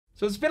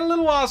So it's been a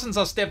little while since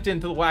I stepped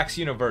into the Wax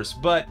universe,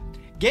 but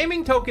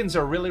gaming tokens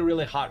are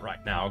really hot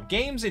right now.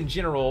 Games in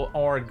general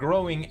are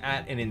growing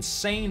at an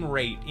insane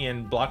rate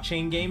in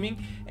blockchain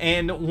gaming,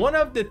 and one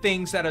of the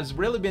things that has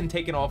really been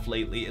taken off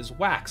lately is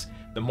Wax.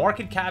 The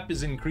market cap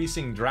is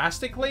increasing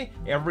drastically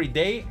every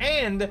day,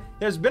 and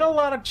there's been a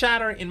lot of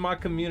chatter in my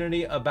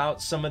community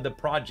about some of the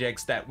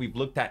projects that we've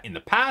looked at in the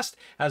past,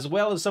 as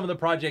well as some of the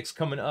projects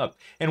coming up.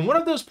 And one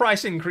of those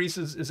price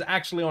increases is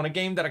actually on a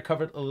game that I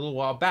covered a little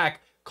while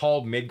back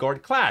called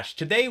Midgard Clash.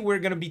 Today we're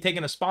going to be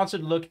taking a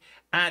sponsored look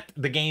at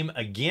the game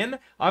again.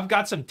 I've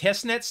got some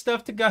testnet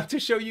stuff to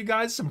show you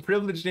guys, some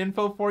privileged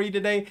info for you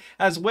today,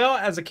 as well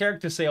as a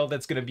character sale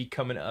that's going to be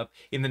coming up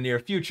in the near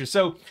future.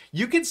 So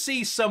you can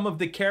see some of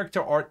the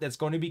character art that's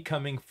going to be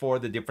coming for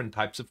the different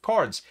types of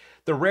cards.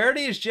 The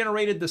rarity is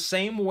generated the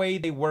same way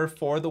they were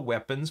for the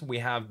weapons. We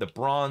have the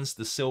bronze,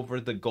 the silver,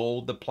 the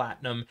gold, the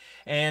platinum,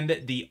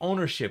 and the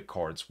ownership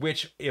cards,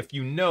 which if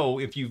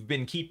you've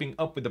been keeping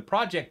up with the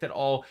project at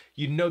all,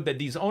 you know that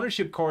these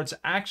ownership cards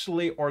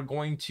actually are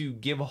going to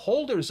give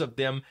holders of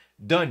them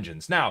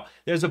dungeons. Now,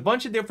 there's a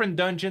bunch of different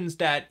dungeons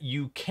that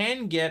you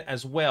can get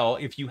as well.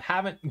 If you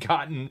haven't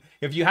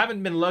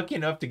been lucky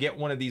enough to get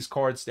one of these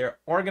cards, there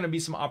are going to be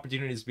some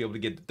opportunities to be able to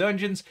get the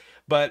dungeons,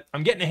 but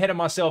I'm getting ahead of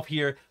myself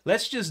here.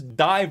 Let's just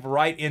dive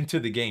right into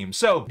the game.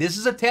 So this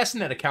is a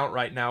testnet account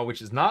right now,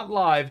 which is not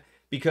live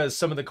because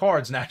some of the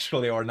cards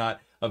naturally are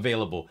not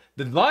available.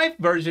 The live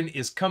version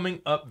is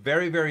coming up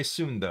very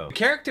soon though. The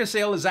character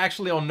sale is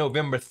actually on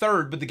November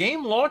 3rd, but the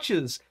game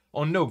launches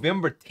on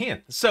November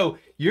 10th. So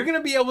you're going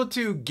to be able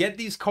to get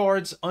these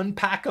cards,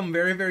 unpack them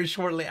very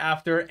shortly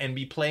after, and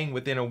be playing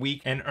within a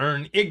week and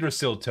earn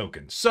Yggdrasill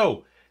tokens.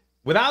 So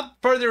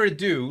without further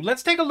ado,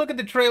 let's take a look at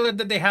the trailer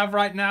that they have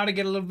right now to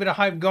get a little bit of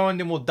hype going,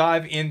 then we'll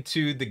dive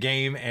into the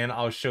game and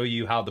I'll show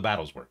you how the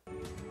battles work.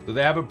 So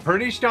they have a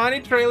pretty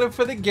shiny trailer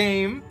for the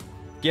game.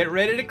 Get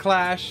ready to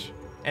clash.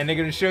 And they're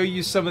going to show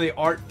you some of the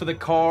art for the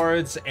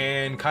cards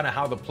and kind of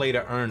how the play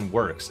to earn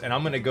works. And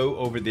I'm going to go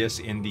over this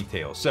in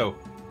detail. So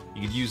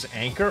you could use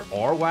Anchor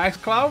or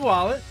MacLeod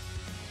wallet.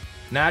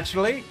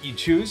 Naturally, you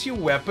choose your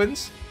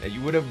weapons that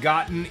you would have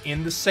gotten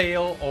in the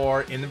sale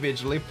or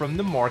individually from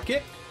the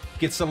market. You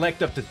can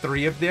select up to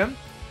 3 of them.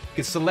 You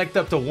can select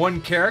up to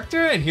 1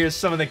 character, and here's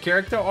some of the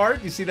character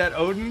art. You see that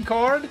Odin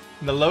card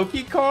and the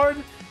Loki card?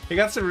 They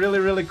got some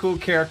really cool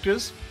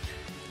characters.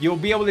 You'll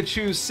be able to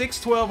choose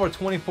 6, 12, or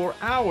 24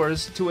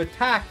 hours to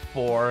attack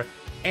for,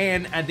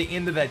 and at the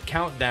end of that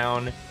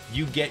countdown,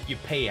 you get your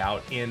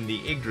payout in the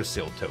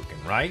Yggdrasill token,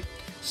 right?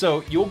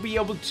 So you'll be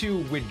able to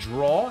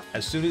withdraw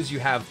as soon as you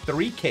have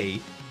 3K,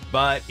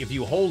 but if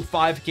you hold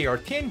 5K or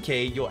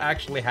 10K, you'll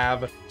actually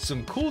have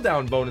some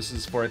cooldown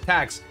bonuses for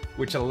attacks,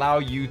 which allow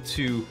you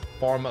to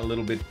farm a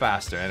little bit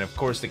faster. And of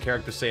course, the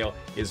character sale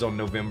is on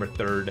November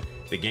 3rd.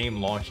 The game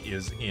launch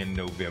is in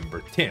November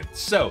 10th.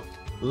 So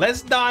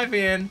let's dive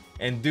in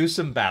and do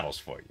some battles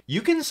for you.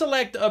 You can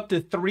select up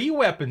to 3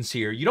 weapons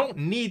here. You don't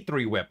need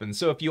 3 weapons.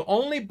 So if you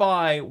only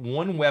buy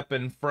 1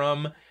 weapon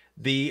from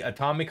the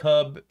Atomic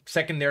Hub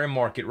secondary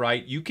market,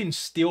 right, you can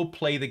still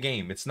play the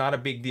game. It's not a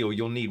big deal.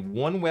 You'll need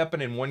 1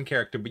 weapon and 1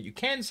 character, but you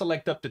can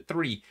select up to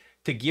 3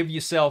 to give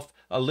yourself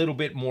a little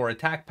bit more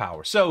attack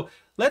power. So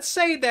let's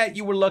say that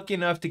you were lucky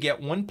enough to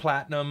get 1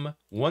 platinum,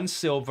 1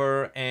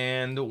 silver,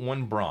 and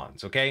 1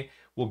 bronze, okay?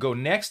 We'll go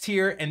next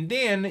here, and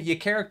then your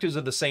characters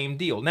are the same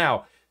deal.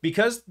 Now,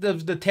 because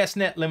of the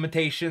testnet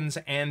limitations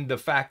and the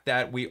fact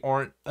that we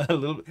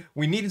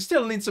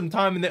still need some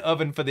time in the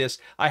oven for this,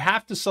 I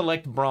have to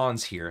select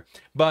bronze here.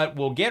 But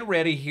we'll get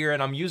ready here,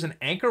 and I'm using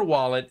Anchor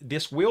Wallet.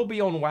 This will be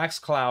on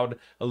MacLeod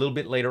a little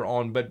bit later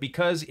on, but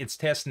because it's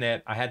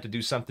testnet, I had to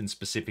do something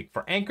specific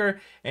for Anchor,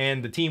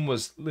 and the team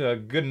was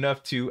good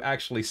enough to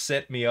actually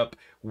set me up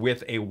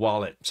with a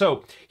wallet.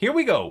 So here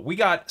we go. We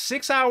got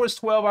 6 hours,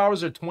 12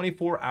 hours, or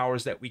 24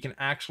 hours that we can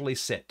actually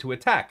set to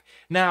attack.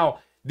 Now,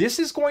 this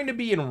is going to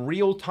be in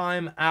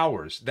real-time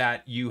hours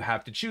that you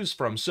have to choose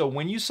from. So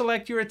when you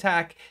select your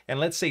attack, and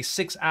let's say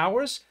 6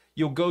 hours,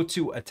 you'll go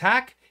to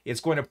attack.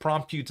 It's going to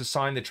prompt you to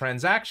sign the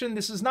transaction.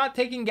 This is not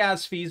taking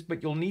gas fees,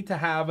 but you'll need to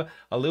have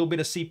a little bit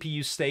of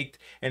CPU staked,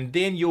 and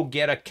then you'll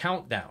get a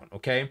countdown,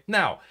 okay?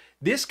 Now,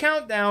 this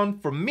countdown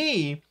for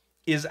me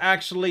is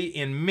actually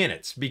in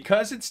minutes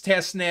because it's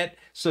testnet,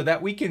 so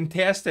that we can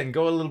test and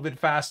go a little bit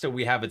faster.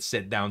 We have it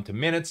set down to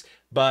minutes,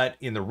 but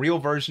in the real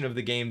version of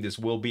the game, this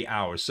will be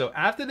hours. So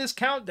after this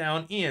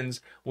countdown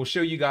ends, we'll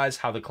show you guys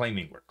how the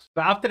claiming works.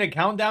 After the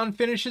countdown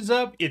finishes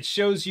up, it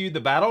shows you the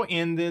battle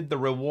ended, the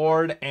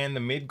reward, and the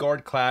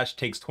Midgard Clash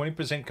takes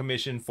 20%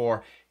 commission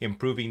for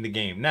improving the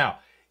game. Now,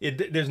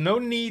 there's no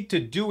need to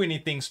do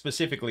anything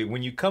specifically.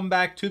 When you come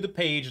back to the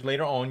page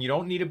later on, you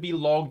don't need to be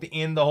logged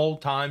in the whole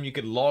time. You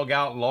could log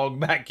out, log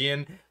back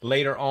in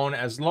later on.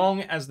 As long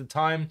as the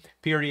time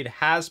period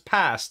has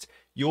passed,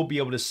 you'll be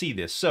able to see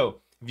this. So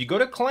if you go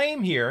to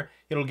claim here,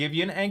 it'll give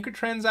you an Anchor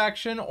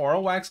transaction or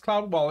a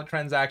MacLeod wallet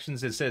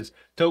transactions. It says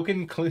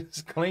token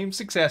claimed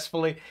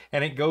successfully,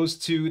 and it goes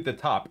to the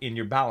top in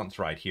your balance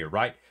right here,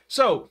 right?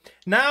 So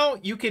now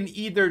you can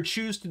either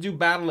choose to do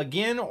battle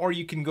again, or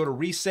you can go to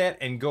reset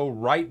and go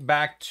right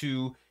back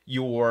to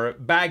your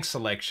bag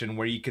selection,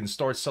 where you can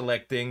start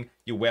selecting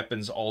your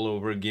weapons all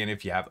over again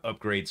if you have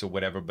upgrades or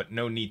whatever, but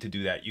no need to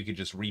do that. You can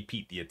just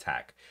repeat the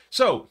attack.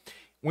 So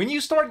when you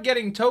start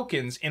getting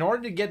tokens, in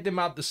order to get them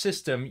out the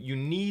system, you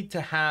need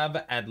to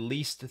have at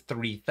least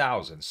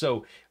 3,000.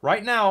 So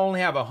right now I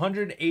only have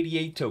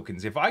 188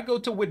 tokens. If I go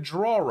to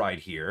withdraw right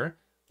here,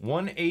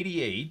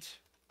 188,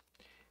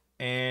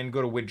 and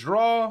go to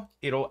withdraw,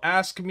 it'll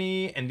ask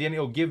me, and then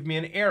it'll give me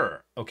an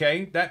error,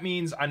 okay? That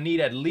means I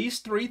need at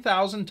least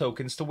 3,000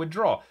 tokens to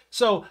withdraw.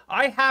 So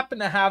I happen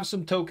to have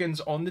some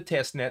tokens on the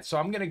test net, so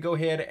I'm gonna go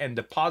ahead and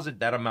deposit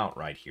that amount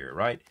right here,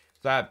 right?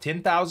 So I have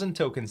 10,000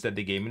 tokens that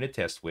they gave me to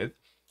test with.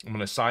 I'm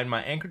gonna sign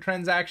my anchor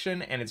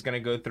transaction, and it's gonna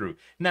go through.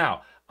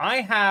 Now, I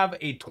have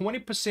a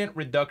 20%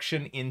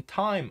 reduction in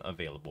time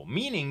available,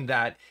 meaning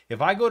that if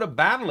I go to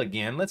battle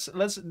again, let's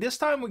this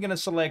time we're gonna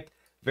select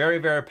very,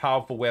 very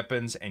powerful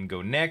weapons and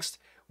go next.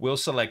 We'll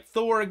select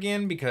Thor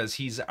again because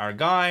he's our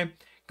guy.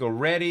 Go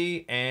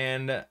ready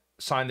and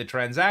sign the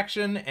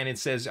transaction, and it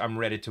says I'm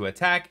ready to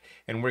attack,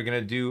 and we're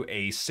gonna do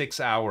a 6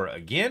 hour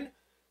again.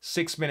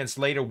 6 minutes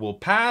later will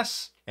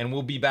pass, and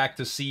we'll be back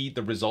to see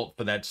the result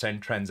for that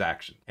send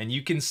transaction. And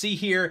you can see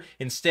here,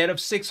 instead of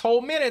 6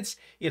 whole minutes,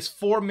 it's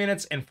 4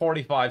 minutes and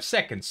 45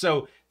 seconds.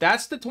 So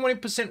that's the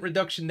 20%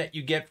 reduction that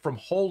you get from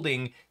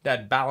holding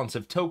that balance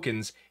of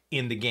tokens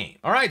in the game.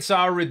 All right, so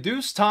our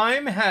reduced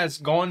time has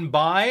gone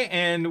by,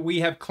 and we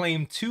have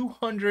claimed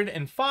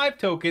 205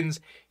 tokens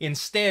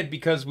instead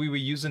because we were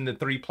using the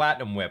 3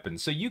 platinum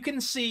weapons. So you can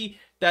see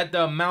that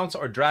the amounts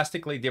are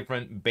drastically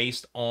different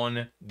based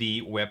on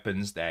the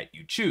weapons that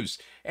you choose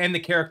and the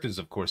characters,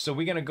 of course. So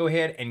we're gonna go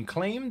ahead and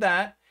claim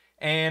that,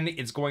 and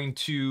it's going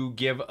to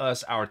give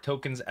us our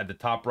tokens at the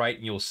top right,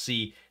 and you'll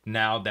see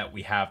now that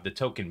we have the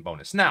token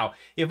bonus. Now,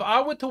 if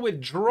I were to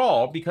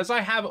withdraw, because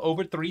I have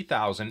over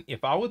 3,000,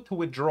 if I were to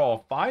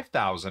withdraw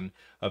 5,000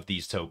 of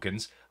these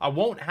tokens, I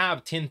won't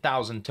have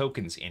 10,000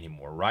 tokens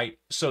anymore, right?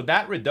 So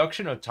that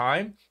reduction of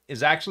time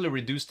is actually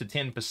reduced to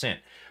 10%.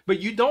 But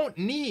you don't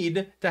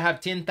need to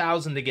have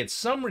 10,000 to get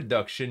some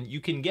reduction.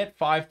 You can get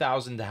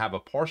 5,000 to have a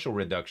partial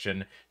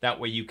reduction. That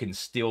way you can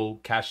still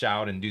cash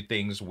out and do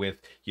things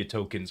with your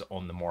tokens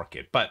on the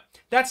market. But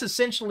that's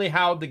essentially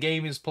how the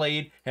game is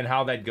played and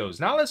how that goes.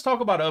 Now let's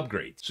talk about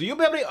upgrades. So you'll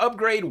be able to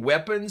upgrade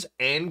weapons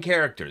and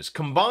characters.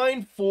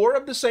 Combine 4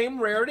 of the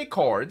same rarity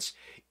cards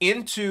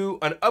into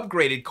an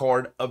upgraded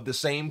card of the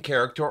same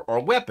character or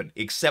weapon,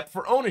 except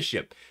for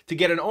ownership. To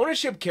get an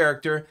ownership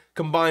character,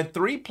 combine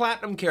 3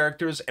 platinum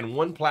characters and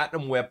 1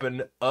 platinum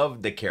weapon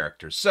of the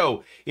character.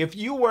 So if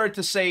you were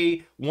to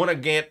say want to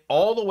get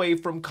all the way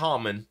from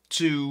common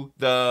to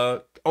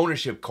the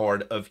ownership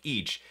card of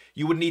each,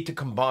 you would need to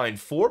combine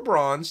 4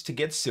 bronze to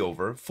get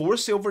silver, 4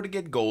 silver to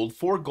get gold,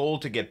 4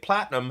 gold to get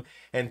platinum,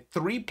 and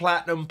 3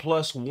 platinum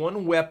plus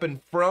 1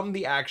 weapon from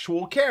the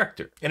actual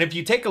character. And if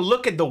you take a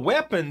look at the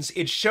weapons,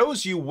 it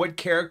shows you what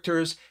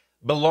characters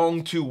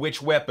belong to which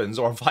weapons,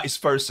 or vice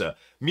versa.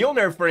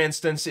 Mjolnir, for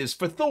instance, is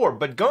for Thor,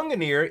 but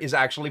Gungnir is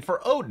actually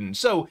for Odin.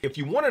 So if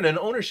you wanted an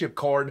ownership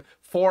card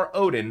for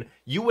Odin,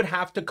 you would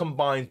have to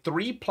combine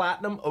 3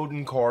 platinum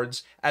Odin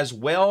cards as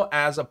well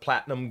as a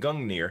platinum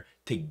Gungnir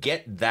to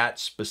get that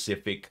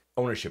specific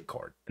ownership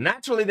card.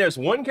 Naturally, there's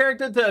 1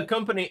 character to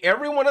accompany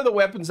every one of the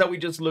weapons that we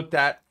just looked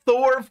at.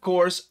 Thor, of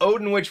course,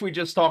 Odin, which we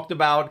just talked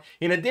about,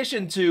 in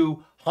addition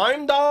to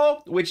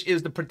Heimdall, which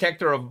is the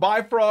protector of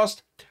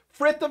Bifrost,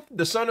 Frithjof,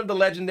 the son of the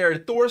legendary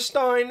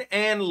Thorstein,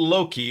 and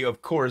Loki,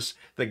 of course,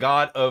 the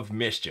god of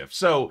mischief.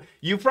 So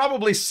you've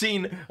probably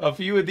seen a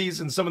few of these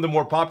in some of the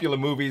more popular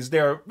movies.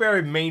 They're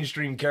very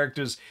mainstream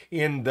characters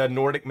in the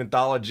Nordic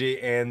mythology,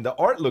 and the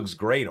art looks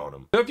great on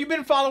them. So if you've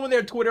been following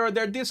their Twitter or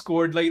their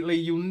Discord lately,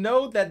 you'll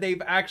know that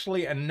they've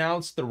actually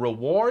announced the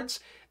rewards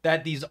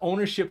that these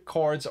ownership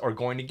cards are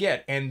going to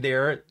get and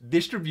their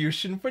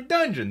distribution for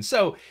dungeons.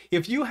 So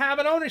if you have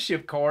an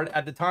ownership card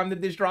at the time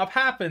that this drop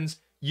happens,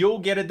 you'll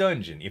get a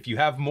dungeon. If you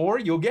have more,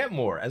 you'll get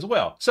more as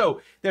well. So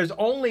there's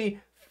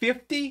only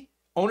 50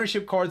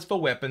 ownership cards for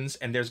weapons,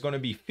 and there's going to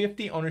be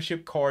 50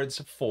 ownership cards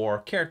for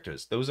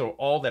characters. Those are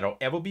all that'll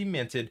ever be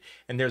minted,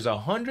 and there's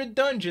 100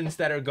 dungeons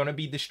that are going to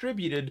be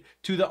distributed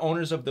to the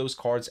owners of those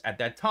cards at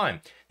that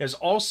time. There's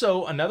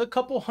also another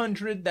couple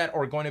hundred that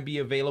are going to be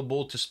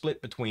available to split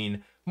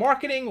between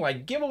marketing,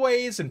 like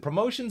giveaways and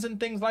promotions and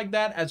things like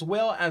that, as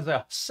well as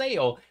a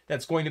sale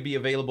that's going to be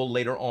available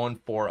later on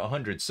for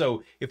 100.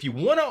 So if you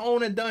want to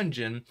own a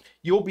dungeon,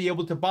 you'll be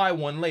able to buy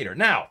one later.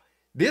 Now,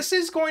 this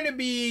is going to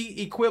be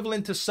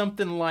equivalent to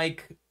something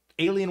like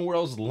Alien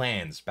Worlds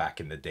lands back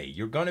in the day.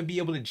 You're going to be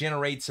able to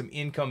generate some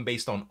income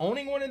based on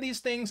owning one of these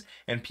things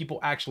and people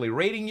actually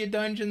raiding your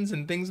dungeons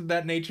and things of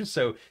that nature.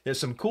 So there's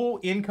some cool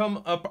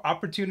income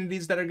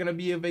opportunities that are going to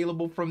be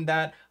available from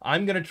that.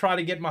 I'm going to try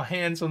to get my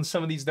hands on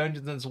some of these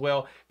dungeons as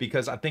well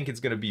because I think it's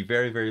going to be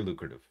very, very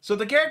lucrative. So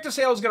the character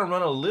sale is going to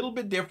run a little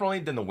bit differently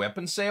than the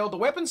weapon sale. The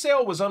weapon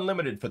sale was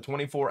unlimited for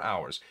 24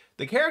 hours.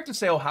 The character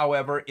sale,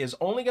 however, is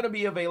only going to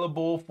be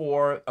available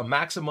for a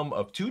maximum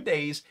of 2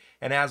 days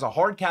and has a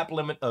hard cap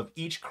limit of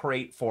each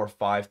crate for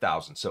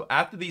 5,000. So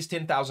after these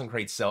 10,000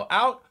 crates sell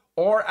out,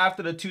 or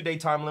after the 2-day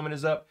time limit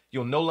is up,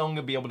 you'll no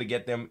longer be able to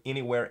get them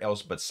anywhere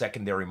else but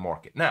secondary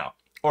market now,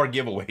 or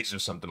giveaways or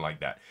something like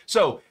that.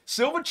 So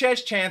silver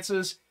chest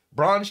chances,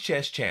 bronze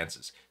chest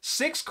chances.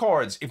 6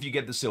 cards if you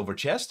get the silver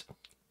chest.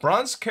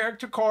 Bronze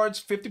character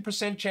cards,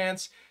 50%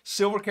 chance.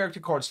 Silver character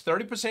cards,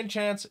 30%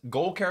 chance.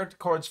 Gold character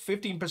cards,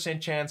 15%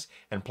 chance.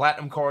 And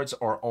platinum cards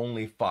are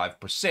only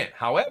 5%.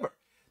 However,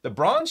 the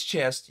bronze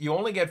chest, you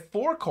only get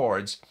 4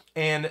 cards,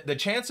 and the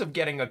chance of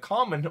getting a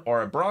common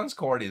or a bronze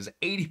card is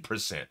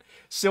 80%.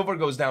 Silver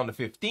goes down to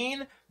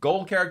 15,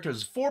 gold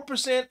characters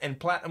 4%, and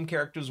platinum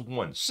characters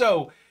 1.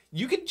 So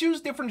you can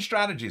choose different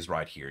strategies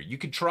right here. You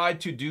could try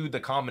to do the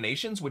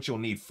combinations, which you'll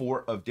need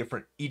 4 of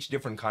each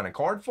different kind of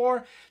card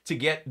for to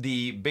get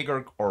the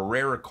bigger or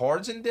rarer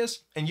cards in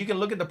this. And you can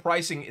look at the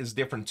pricing is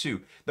different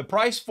too. The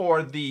price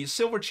for the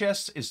silver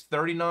chests is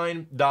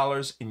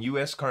 $39 in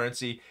US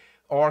currency,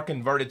 or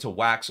converted to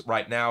wax.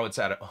 Right now it's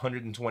at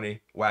 120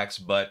 wax,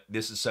 but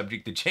this is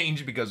subject to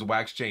change because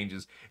wax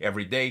changes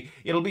every day.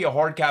 It'll be a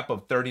hard cap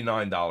of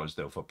 $39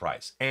 though for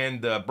price.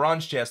 And the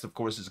bronze chest, of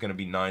course, is going to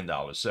be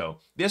 $9. So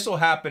this will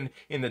happen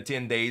in the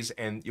 10 days,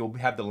 and you'll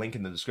have the link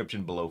in the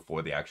description below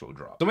for the actual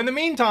drop. So in the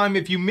meantime,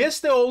 if you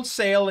missed the old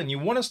sale and you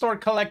want to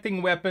start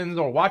collecting weapons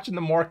or watching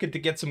the market to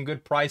get some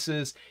good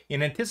prices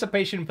in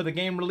anticipation for the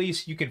game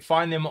release, you can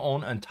find them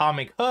on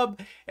Atomic Hub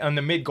on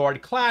the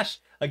Midgard Clash.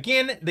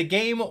 Again, the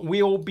game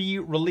will be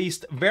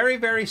released very,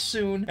 very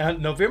soon,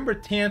 November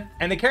 10th,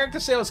 and the character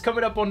sale is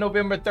coming up on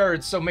November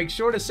 3rd, so make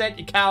sure to set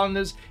your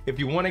calendars if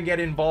you want to get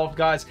involved,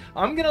 guys.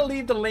 I'm going to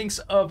leave the links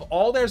of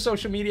all their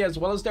social media as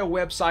well as their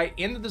website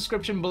in the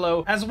description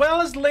below, as well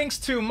as links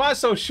to my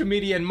social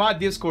media and my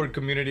Discord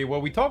community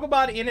where we talk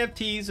about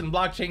NFTs and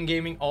blockchain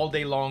gaming all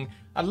day long.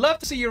 I'd love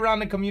to see you around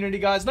the community,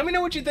 guys. Let me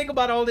know what you think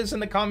about all this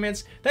in the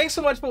comments. Thanks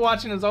so much for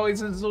watching. As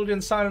always, this is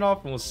Zueljin signing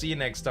off, and we'll see you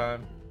next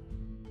time.